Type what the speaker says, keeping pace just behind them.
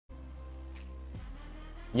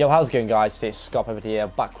Yo, how's it going, guys? It's Scott over here,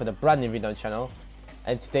 back with a brand new video on the channel.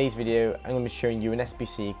 And today's video, I'm going to be showing you an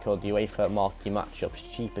SBC called the UEFA Marquee Matchups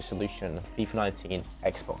cheaper solution on FIFA 19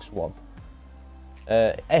 Xbox One.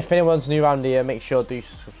 If anyone's new around here, make sure to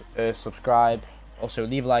subscribe. Also,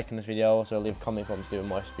 leave a like in this video. Also, leave a comment if you want to do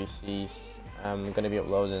more SBCs. I'm going to be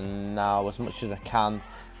uploading now as much as I can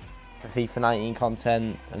for FIFA 19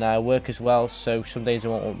 content, and I work as well, so some days I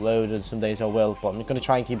won't upload and some days I will, but I'm going to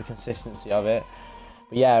try and keep a consistency of it.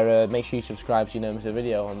 But yeah, make sure you subscribe so you don't miss a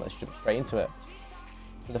video, and let's jump straight into it.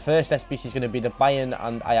 So the first SBC is going to be the Bayern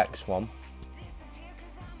and Ajax one.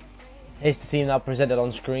 Here's the team now presented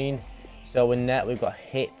on screen. So in net we've got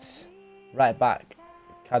Hits, right back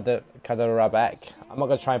Kaderabek. I'm not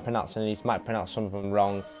going to try and pronounce any of these, might pronounce some of them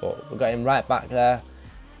wrong, but we've got him right back there.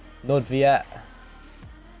 Nordviet,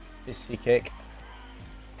 SBC kick,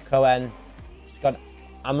 Cohen.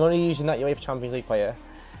 I'm only using that UEFA Champions League player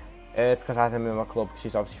because I have him in my club because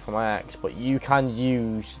he's obviously from Ajax, but you can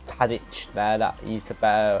use Tadic there, that he's the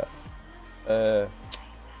better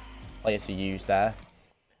player to use there.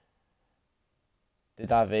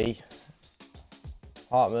 Didavi,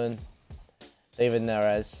 Hartman, David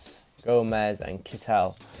Neres, Gomez and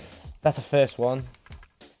Kittel. That's the first one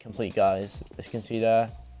complete, guys, as you can see there.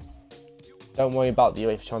 Don't worry about the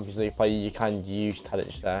UEFA Champions League player, you can use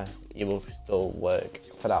Tadic there, it will still work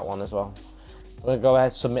for that one as well. I'm going to go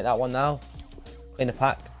ahead and submit that one now, clean the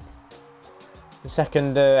pack. The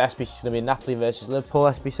second SBC is going to be Napoli versus Liverpool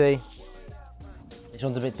SBC. This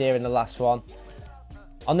one's a bit dearer than the last one.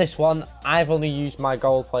 On this one, I've only used my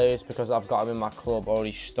gold players because I've got them in my club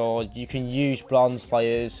already stored. You can use bronze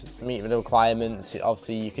players to meet the requirements.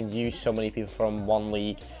 Obviously, you can use so many people from one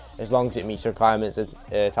league as long as it meets the requirements of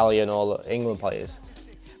Italian or England players.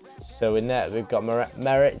 So in there, we've got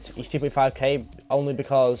Merit. He's 2.5k only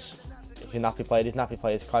because he's a Napoli player. His Napoli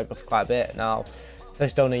players quite good for quite a bit now.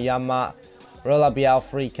 First owner Yanmat, Rola Bial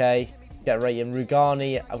 3k. Get rating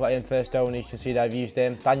Rugani, I've got him first owner, you can see that I've used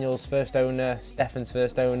him. Daniel's first owner, Stefan's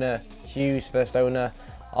first owner, Hughes first owner,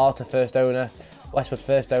 Arthur first owner, Westwood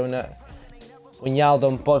first owner,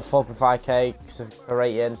 Wijnaldum both 4.5k for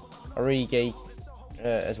rating, Origi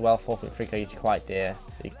as well 4.3k, is quite dear.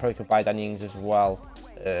 You probably could buy Danny Ings as well,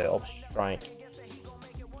 up strike.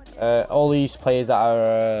 All these players that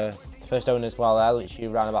are first owner as well, they're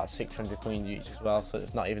literally around about 600 coins each as well, so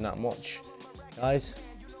it's not even that much, guys.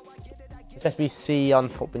 This SBC on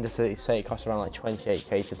Footbin, just to say, it costs around like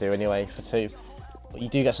 28k to do anyway for two, but you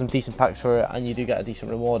do get some decent packs for it and you do get a decent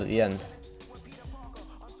reward at the end.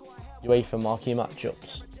 UEFA Marquee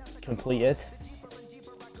Matchups completed.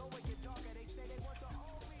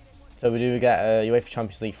 So we do get a UEFA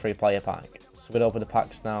Champions League free player pack. So we're going to open the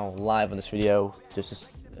packs now live on this video just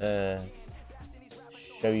to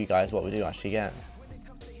show you guys what we do actually get.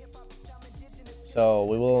 So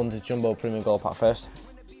we will on the Jumbo Premium Gold Pack first.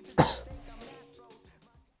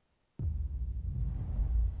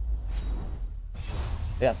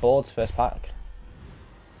 We got boards first pack.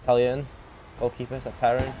 Italian goalkeepers, is that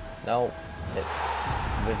Perrin? No, it's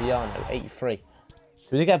Viviano, 83. So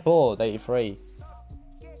we did get board, 83.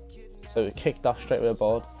 So we kicked off straight with a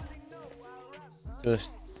board. So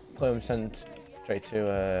just put him sent straight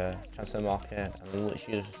to transfer market and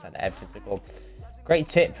literally just sent everything to the club. Great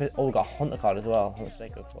tip for, oh, we got a Hunter card as well. How much they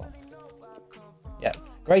go for? Yeah,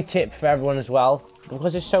 great tip for everyone as well.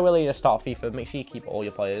 Because it's so early to start FIFA, make sure you keep all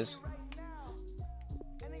your players.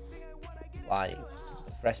 Like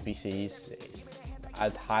for SBCs,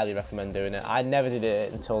 I'd highly recommend doing it. I never did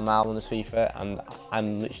it until now on this FIFA, and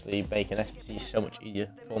I'm literally making SBCs so much easier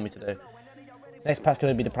for me to do. Next pack's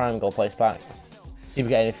going to be the Prime Gold Place pack. See if we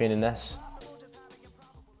get anything in this.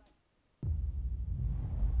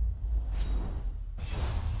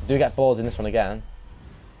 We do get boards in this one again.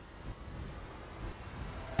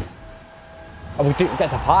 Oh, we do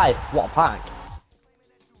get the pie. What a pack!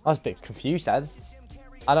 I was a bit confused then.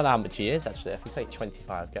 I don't know how much he is actually. I think it's like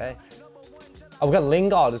 25k. Oh, we've got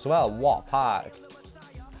Lingard as well. What a pack.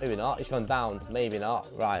 Maybe not. He's gone down. Maybe not.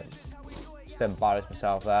 Right. Just embarrassed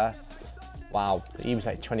myself there. Wow. He was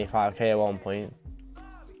like 25k at one point.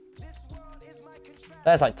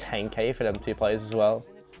 There's like 10k for them two players as well.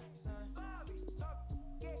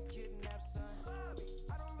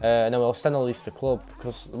 And then we'll send all these to the club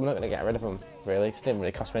because we're not going to get rid of them really. It didn't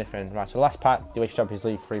really cost me anything. Right. So last pack, the UEFA Champions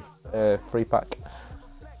League free pack.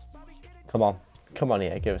 Come on. Come on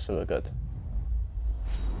here, give us something good.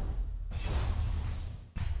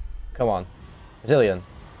 Come on. Brazilian.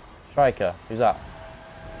 Striker. Who's that?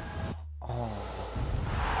 Oh.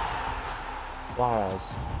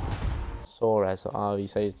 Suarez, or how you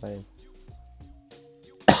say his name.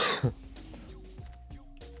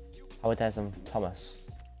 Howard and Thomas.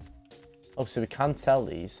 Oh, so we can sell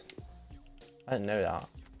these. I didn't know that.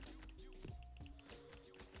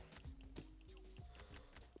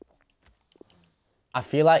 I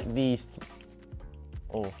feel like these...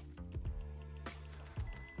 Oh.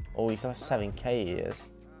 Oh, he's got 7k years.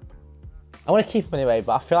 I want to keep them anyway,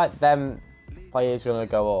 but I feel like them players are going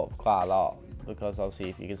to go up quite a lot. Because obviously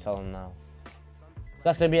if you can sell them now. So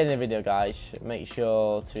that's going to be the end of the video, guys. Make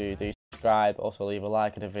sure to do subscribe. Also leave a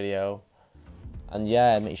like on the video. And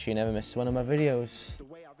yeah, make sure you never miss one of my videos.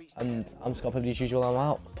 And I'm Scott, as usual, I'm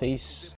out. Peace.